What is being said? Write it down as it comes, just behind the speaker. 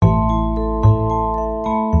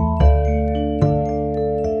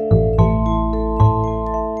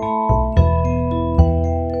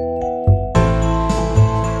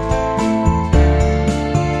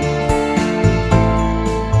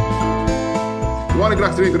morning, good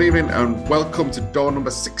afternoon, good evening, and welcome to door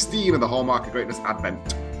number 16 of the Hallmark of Greatness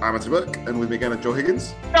Advent. I'm Anthony Burke, and with me again are Joe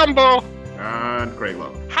Higgins. Jumbo! And Craig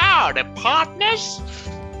Lowe. Howdy, partners!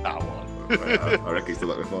 That one. I reckon he's done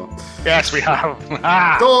that before. Yes, we have.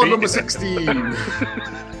 Door number 16.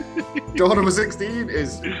 Door number 16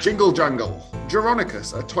 is Jingle Jangle.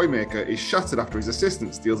 Geronicus, a toy maker, is shattered after his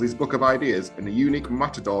assistant steals his book of ideas and a unique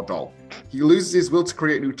Matador doll. He loses his will to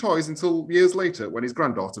create new toys until years later when his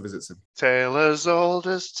granddaughter visits him. Tale as old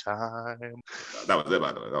as time. That was it,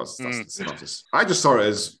 by the way. That's the synopsis. I just saw it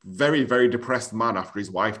as very, very depressed man after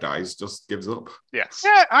his wife dies just gives up. Yes.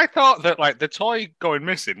 Yeah, I thought that the toy going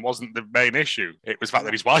missing wasn't the main issue. It was the fact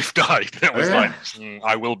that his wife died. It was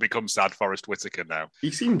I will become sad Forrest Whitaker now.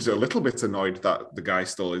 He seemed a little bit annoyed that the guy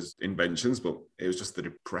stole his inventions, but it was just the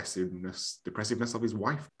depressiveness of his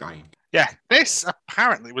wife dying. Yeah, this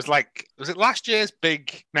apparently was it last year's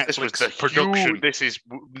big Netflix production? This is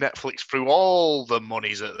Netflix threw all the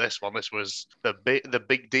monies at this one. This was the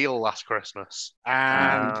big deal last Christmas.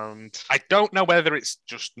 And I don't know whether it's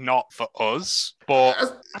just not for us, but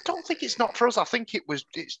I don't think it's not for us. I think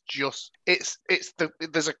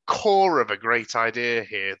there's a core of a great idea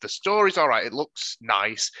here. The story's all right. It looks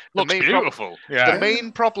nice. Looks beautiful. The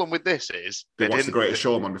main problem with this is they watched The Greatest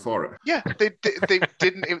Showman before it. Yeah, they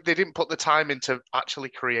didn't put the time into actually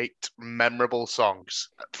create memorable songs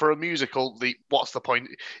for a musical. What's the point?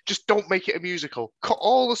 Just don't make it a musical. Cut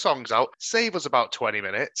all the songs out. Save us about 20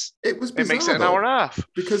 minutes. It was bizarre, it makes it an hour and a half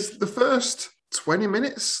because the first 20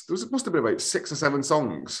 minutes, must have been about 6 or 7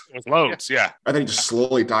 songs. It was loads, yeah. And then it just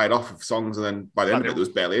slowly died off of songs, and then by the end of it, there was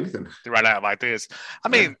barely anything. They ran out of ideas. I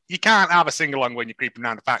mean, you can't have a sing-along when you're creeping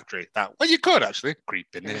around a factory. Well, you could, actually.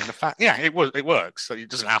 Creeping in a factory. Yeah, it works. So it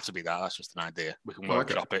doesn't have to be that. That's just an idea. We can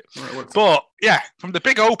workshop it. But, yeah, from the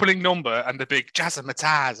big opening number and the big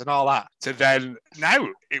jazzmatazz and all that, to then now,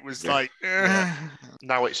 it was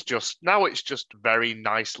Now it's just very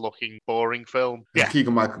nice-looking, boring film. Yeah.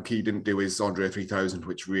 Keegan-Michael Key didn't do his Andre 3000,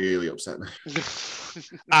 which really upset me.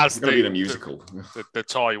 As it's going to be in a musical. The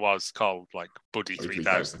toy was called Buddy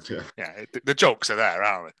 3000. Yeah. The jokes are there,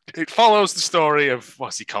 aren't they? It follows the story of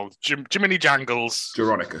what's he called? Jiminy Jangles.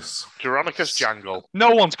 Geronicus Jangle.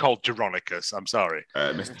 No one's called Geronicus. I'm sorry.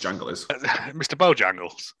 Mr. Jangle is. Mr.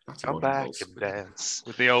 Bojangles. Come back and dance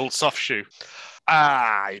with the old soft shoe.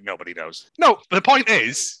 Nobody knows. No, the point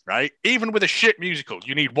is, right, even with a shit musical,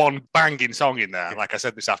 you need one banging song in there, like I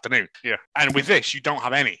said this afternoon. Yeah. And with this, you don't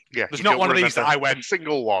have any. Yeah. There's not one of these that I went...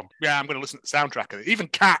 single one. Yeah, I'm going to listen to the soundtrack of it. Even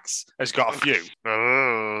Cats has got a few.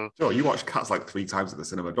 Joe, you watched Cats 3 times at the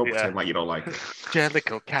cinema. Don't pretend like you don't like it.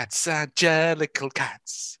 Jellicle cats, jellicle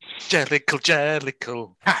cats.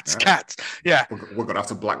 Jellicle cats. Yeah. We're going to have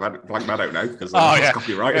to black that out now, because that's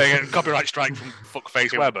copyright. Yeah, copyright strike from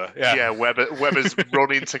fuckface Weber. Yeah, Weber's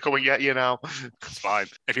running to come and get you now. It's fine.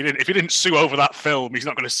 If he didn't sue over that film, he's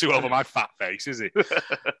not going to sue over my fat face, is he?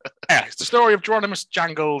 Yeah, it's the story of Geronimo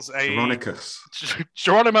Jangles.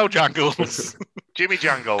 Geronimo Jangles. Jimmy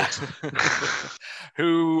Jangles.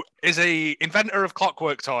 Who is a inventor of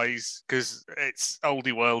clockwork toys, because it's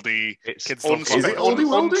oldie worldy. Is it oldie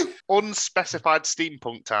worldy? Unspecified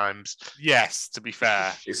steampunk times. Yes, to be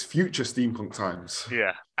fair. It's future steampunk times.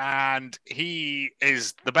 Yeah. And he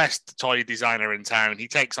is the best toy designer in town. He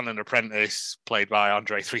takes on an apprentice played by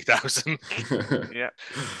Andre 3000. Yeah.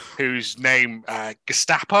 Whose name,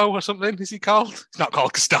 Gestapo or something, is he called? It's not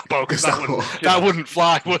called Gestapo, because that wouldn't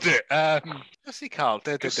fly, would it? What's he called?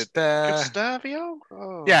 Gustavio?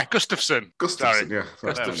 Oh. Yeah, Gustafsson. Yeah.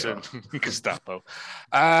 Gustafsson. Gestapo.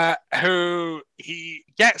 Who he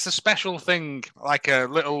gets a special thing, like a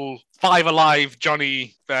little Five Alive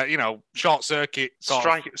Johnny, short circuit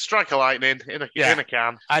strike a lightning in a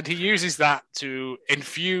can, and he uses that to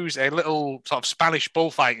infuse a little sort of Spanish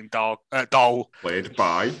bullfighting doll played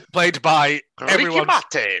by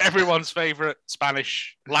everyone's favorite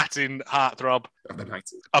Spanish Latin heartthrob of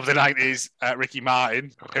the 90s, Ricky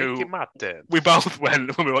Martin. Ricky Martin. We both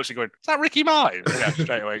went when we were watching, going, "Is that Ricky Martin?" Yeah,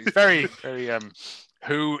 straight away. He's very, very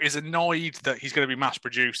who is annoyed that he's going to be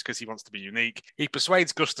mass-produced because he wants to be unique. He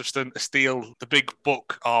persuades Gustafsson to steal the big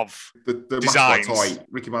book of the designs. Toy.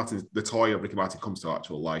 The toy of Ricky Martin comes to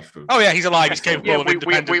actual life. He's alive. He's capable of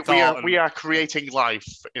independent thought. We are creating life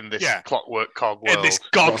in this clockwork cog world. In this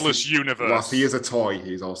godless universe. Whilst he is a toy,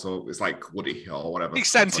 it's like Woody or whatever. He's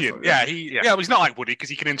sentient. Well, he's not like Woody because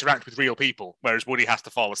he can interact with real people, whereas Woody has to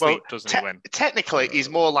fall asleep, doesn't he? Technically, he's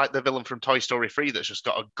more like the villain from Toy Story 3 that's just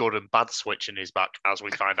got a good and bad switch in his back, as we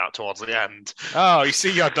find out towards the end. Oh, you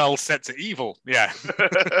see your doll set to evil. Yeah.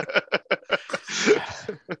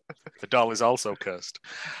 The doll is also cursed.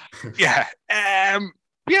 Yeah.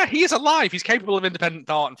 Yeah, he is alive. He's capable of independent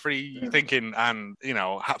thought and free thinking, and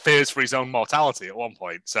fears for his own mortality at one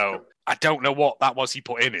point. So I don't know what that was he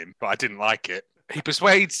put in him, but I didn't like it. He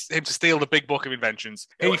persuades him to steal the big book of inventions.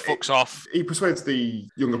 He fucks off. He persuades the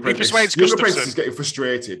young apprentice. He persuades young apprentice is getting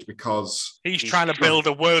frustrated because he's trying to build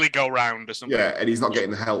a whirly-go-round or something. Yeah, and he's not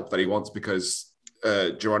getting the help that he wants because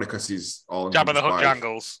Geronicus is all Jabba the Hutt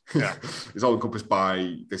jangles. Yeah, he's all encompassed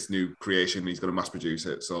by this new creation. He's going to mass produce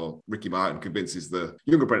it. So Ricky Martin convinces the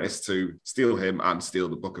young apprentice to steal him and steal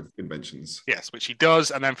the book of inventions. Yes, which he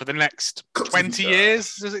does, and then for the next 20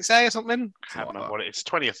 years, does it say or something? I don't know what it's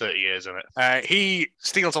 20 or 30 years, isn't it? He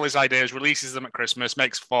steals all his ideas, releases them at Christmas,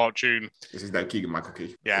 makes a fortune. This is now Keegan Michael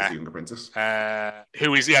Key, the young apprentice.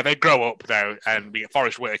 Who is they grow up now, and we get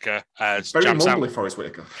Forrest Whitaker as very mumbly. Forrest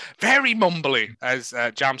Whitaker, very mumbly as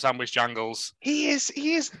Jam Sandwich Jangles. He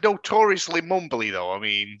is notoriously mumbly, though. I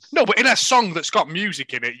mean, no, but in a song that's got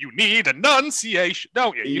music in it, you need enunciation,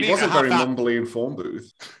 don't you? He wasn't very mumbly in Phone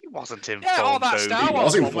Booth. He wasn't in Phone Booth. That Star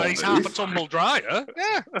Wars one where he's half a tumble dryer.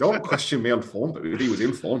 Yeah. Don't question me on Phone Booth. He was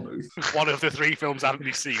in Phone Booth. One of the 3 films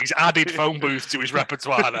Anthony sees. He's added Phone Booth to his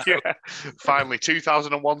repertoire now. Yeah. Finally,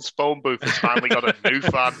 2001's Phone Booth has finally got a new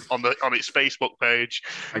fan on its Facebook page.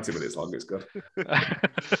 90 minutes long, it's good.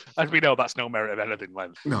 As we know, that's no merit of anything.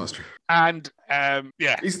 No, it's true. And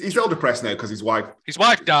he's still depressed now because his wife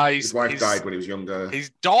dies. His wife died when he was younger. His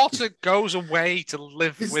daughter goes away to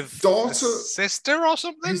live with his sister or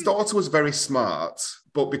something. His daughter was very smart,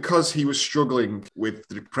 but because he was struggling with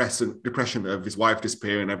the depression of his wife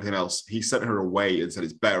disappearing and everything else, he sent her away and said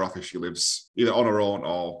it's better off if she lives either on her own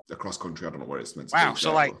or across country. I don't know where it's meant to be. Wow,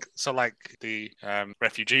 so like the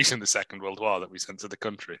refugees in the Second World War that we sent to the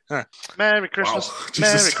country. Huh. Merry Christmas. Wow.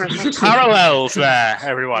 Merry Christmas. Parallels there,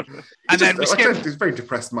 everyone. And then we skip. He's a very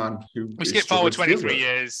depressed man we skip forward 23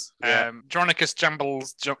 years. Dronicus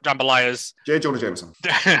Jambalayas. J. Jonah Jameson.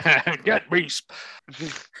 Get Reese.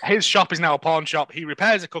 His shop is now a pawn shop. He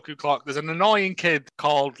repairs a cuckoo clock. There's an annoying kid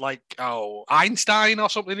called Einstein or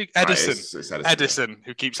something. Edison. It's Edison,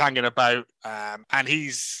 who keeps hanging about. And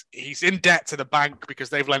he's in debt to the bank because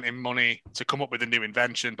they've lent him money to come up with a new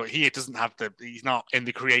invention, but he's not in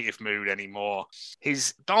the creative mood anymore.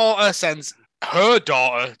 His daughter sends her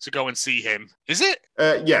daughter to go and see him. Is it?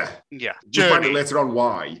 Yeah. You'll find it later on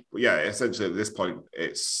why. But yeah, essentially at this point,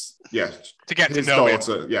 it's to get his to know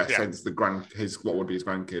daughter, him. sends what would be his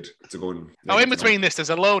grandkid to go and. In between this,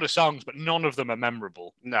 there's a load of songs, but none of them are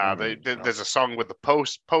memorable. No, there's a song with the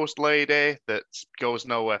post lady that goes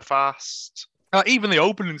nowhere fast. Even the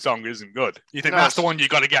opening song isn't good. You think that's the one you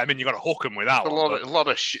got to get him in, you got to hook him with that. A lot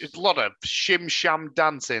of shim sham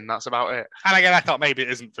dancing. That's about it. And again, I thought maybe it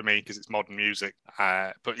isn't for me because it's modern music.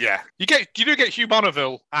 But yeah, you do get Hugh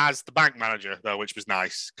Bonneville as the bank manager though, which was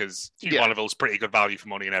nice because Hugh Bonneville's pretty good value for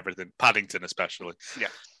money and everything. Paddington especially. Yeah.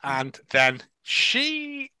 And then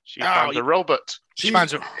she finds a robot.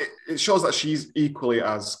 It shows that she's equally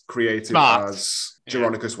as creative as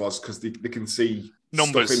Geronicus was because they can see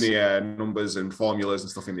numbers stuff in the air, numbers and formulas and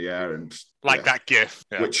stuff in the air, and that GIF,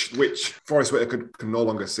 which Forrest Whitaker can no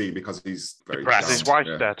longer see because he's very depressed. His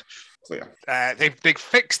wife's dead. So yeah, they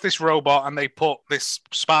fixed this robot and they put this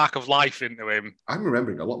spark of life into him. I'm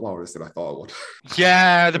remembering a lot more of this than I thought I would.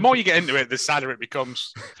 Yeah, the more you get into it, the sadder it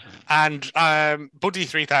becomes. And Buddy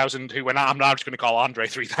 3000, who I'm now just going to call Andre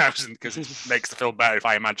 3000 because it makes the film better if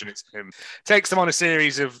I imagine it's him, takes them on a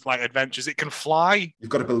series of adventures. It can fly. You've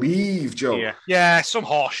got to believe, Joe. Yeah, some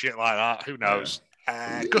horse shit like that. Who knows?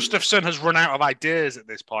 Gustafson has run out of ideas at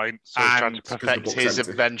this point. So he's trying to perfect his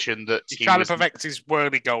invention. He's trying to perfect his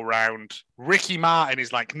whirly-go-round. Ricky Martin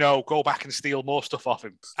is like, no, go back and steal more stuff off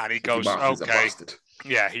him. And he goes, okay.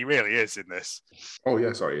 Yeah, he really is in this. Oh,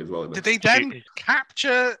 yeah, sorry, as well. Did they then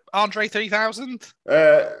capture Andre 3000?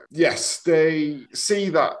 Yes, they see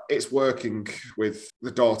that it's working with the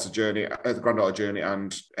granddaughter Journey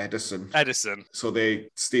and Edison. So they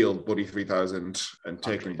steal Buddy 3000 and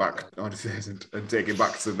take him back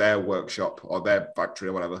to their workshop or their factory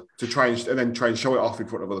or whatever to try and show it off in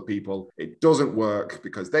front of other people. It doesn't work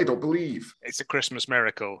because they don't believe. It's a Christmas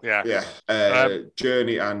miracle, yeah. Yeah.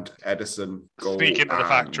 Journey and Edison go sneak into the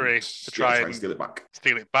factory to try and steal it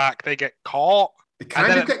back. They get caught. They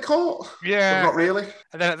kind of get caught. Yeah. But not really.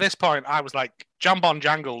 And then at this point, I was like, Jambon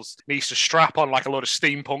Jangles needs to strap on a load of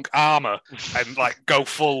steampunk armor and go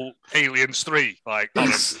full Aliens 3.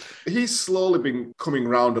 He's slowly been coming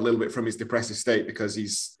round a little bit from his depressive state because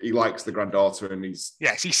he likes the granddaughter and he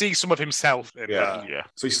sees some of himself in her. Yeah.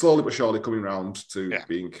 So he's slowly but surely coming round to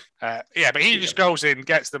being. But he just goes in,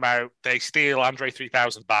 gets them out. They steal Andre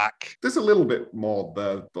 3000 back. There's a little bit more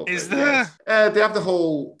there. But Is there? They have the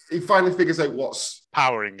whole. He finally figures out what's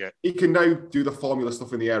powering it. He can now do the formula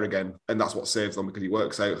stuff in the air again, and that's what saves them because he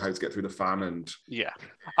works out how to get through the fan. And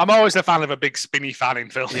I'm always a fan of a big spinny fan in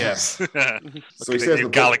films. Yes. So he saves the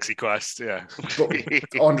Galaxy Quest. Yeah. But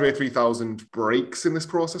Andre 3000 breaks in this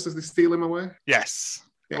process as they steal him away. Yes.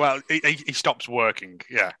 Yeah. Well, he stops working.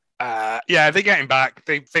 Yeah. They get him back.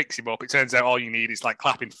 They fix him up. It turns out all you need is like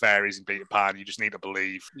clapping fairies in Peter Pan. You just need to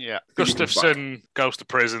believe. Yeah. Gustafsson goes to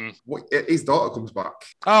prison. His daughter comes back.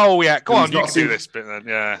 Oh, yeah. Go on. You can do this bit then.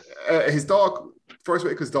 Yeah. His daughter, Forest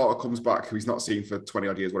Whitaker's daughter comes back, who he's not seen for 20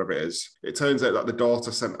 odd years, whatever it is. It turns out that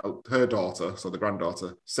her daughter, so the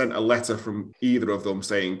granddaughter, sent a letter from either of them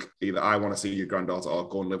saying either I want to see your granddaughter or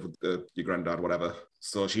go and live with your granddad, whatever.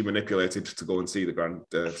 So she manipulated to go and see to go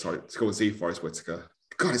and see Forest Whitaker.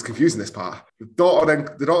 God, it's confusing, this part. The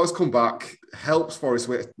daughter's come back, helps Forest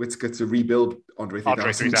Whitaker to rebuild Andre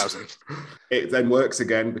 3000. It then works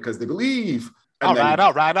again because they believe. All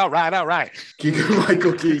right.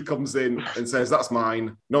 Keegan-Michael Key comes in and says, that's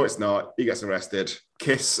mine. No, it's not. He gets arrested.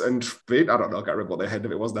 Kiss and I don't know, I can't remember what the head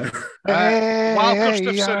of it was now. While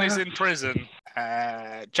Gustafsson is in prison,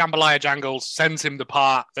 Jambalaya Jangles sends him the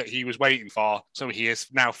part that he was waiting for. So he has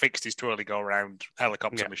now fixed his twirly go-around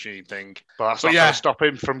helicopter machine thing. But that's not going to stop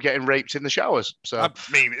him from getting raped in the showers. So I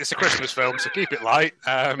mean, it's a Christmas film, so keep it light.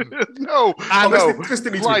 No,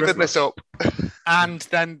 liven this up. And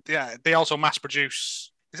then they also mass produce.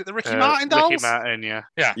 Is it the Ricky Martin dolls? Ricky Martin, yeah.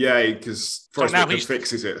 Yeah, because Forrest Whitaker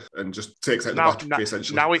fixes it and just takes out the battery,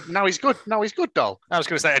 essentially. Now he's good. Now he's good, doll. I was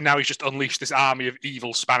going to say, and now he's just unleashed this army of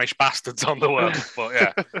evil Spanish bastards on the world. But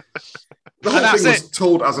yeah. The whole thing was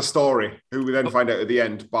told as a story, who we then find out at the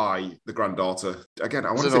end by the granddaughter. Again,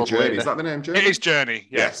 I want to say Journey. Is that the name, Journey? It is Journey,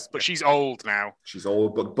 yes. But she's old now. She's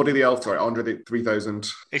old, but Buddy the Elf, Andre 3000.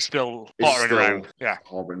 He's still pottering around. Yeah.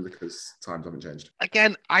 Hovering because times haven't changed.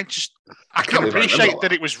 Again, I can appreciate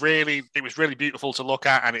that it was really beautiful to look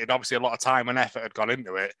at, and it had obviously a lot of time and effort had gone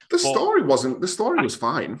into it. The story was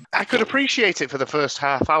fine. I could appreciate it for the first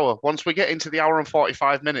half hour. Once we get into the hour and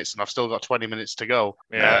 45 minutes and I've still got 20 minutes to go,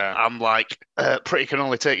 I'm like, pretty can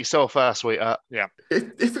only take you so far, sweetheart. Yeah.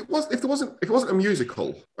 If it wasn't a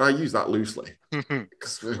musical, I use that loosely.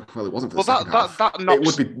 Because it wasn't for the second half. That knocks it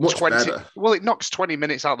would be much better. Well, it knocks 20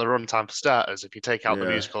 minutes out the runtime for starters. If you take out the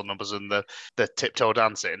musical numbers and the tiptoe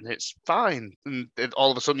dancing, it's fine. And all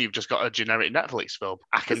of a sudden you've just got a generic Netflix film.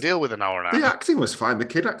 I can deal with an hour and a half. The acting was fine. The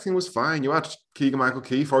kid acting was fine. You had Keegan-Michael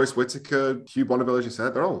Key, Forest Whitaker, Hugh Bonneville, as you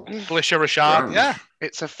said. They're all Felicia Rashad. Yeah.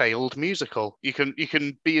 It's a failed musical. You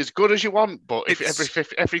can be as good as you want, but if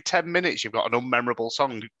every 10 minutes you've got an unmemorable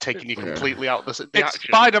song taking you completely out the action.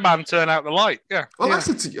 Spider-Man Turn Out the Light. Yeah. Well, I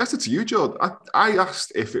said to you, Joe. I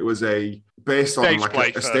asked if it was based on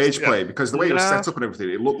like a stage play because the way it was set up and everything,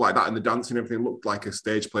 it looked like that, and the dancing and everything looked like a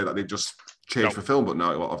stage play that they just changed for film, but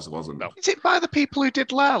no, it obviously wasn't. No. Is it by the people who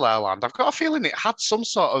did La La Land? I've got a feeling it had some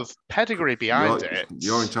sort of pedigree behind it.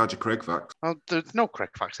 You're in charge of Craig Facts. Well, there's no Craig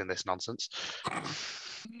Facts in this nonsense.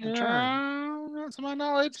 Not to my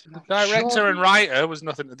knowledge. The director and writer was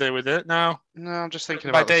nothing to do with it. No, I'm just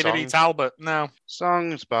thinking by about David E. Talbot. No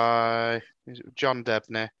songs by John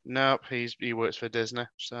Debney. Nope, he works for Disney.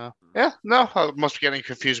 So yeah, no, I must be getting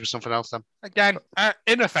confused with something else then. Again,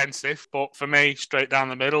 inoffensive, but for me, straight down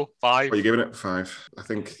the middle, 5. Are you giving it 5? I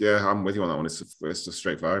think I'm with you on that one. It's a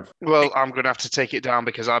straight 5. Well, I'm going to have to take it down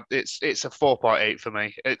because it's a 4.8 for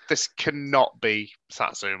me. This cannot be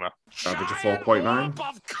Satsuma. Average of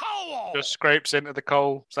 4.9. Just scrapes into the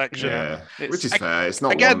coal section. Yeah, which is fair. It's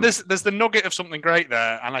not again. There's the nugget of something great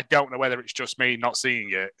there, and I don't know whether it's just me not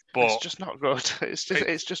seeing it, but it's just not good. It's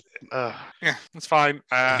just yeah, it's fine.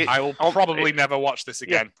 I will probably never watch this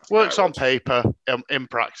again. Yeah, works on paper, in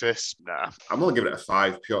practice, nah. I'm only giving it a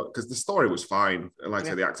 5 pure because the story was fine, and like I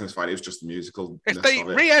said, the acting was fine. It was just the musical. If they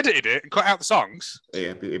re-edited it and cut out the songs,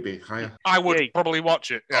 it'd be higher. I would probably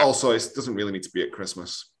watch it. Yeah. Also, it doesn't really need to be at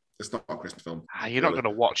Christmas. It's not a Christmas film. You're not going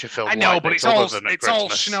to watch a film. I know, like but it's all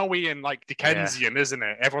snowy and like Dickensian, isn't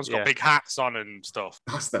it? Everyone's got big hats on and stuff.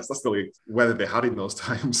 That's the weather they had in those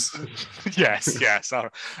times. yes.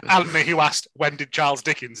 Anthony, who asked, when did Charles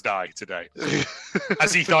Dickens die today?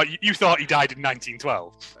 As you thought he died in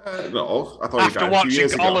 1912. No, I thought he died after watching 2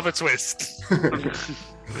 years ago. Oliver Twist.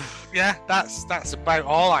 Yeah, that's about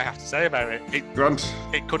all I have to say about it. Grant,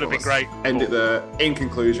 it could have been great. End it there. In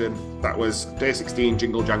conclusion, that was Day 16,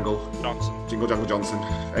 Jingle Jangle Johnson.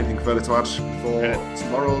 Anything further to add before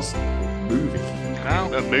tomorrow's movie?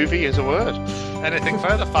 No, a movie is a word. Anything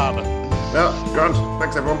further, Father? No, Grant.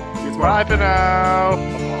 Thanks, everyone. See you tomorrow. Bye for now.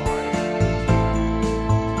 Bye-bye.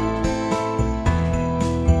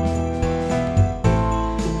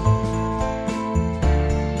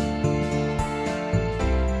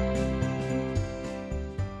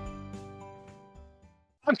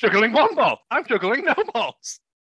 I'm juggling one ball. I'm juggling no balls.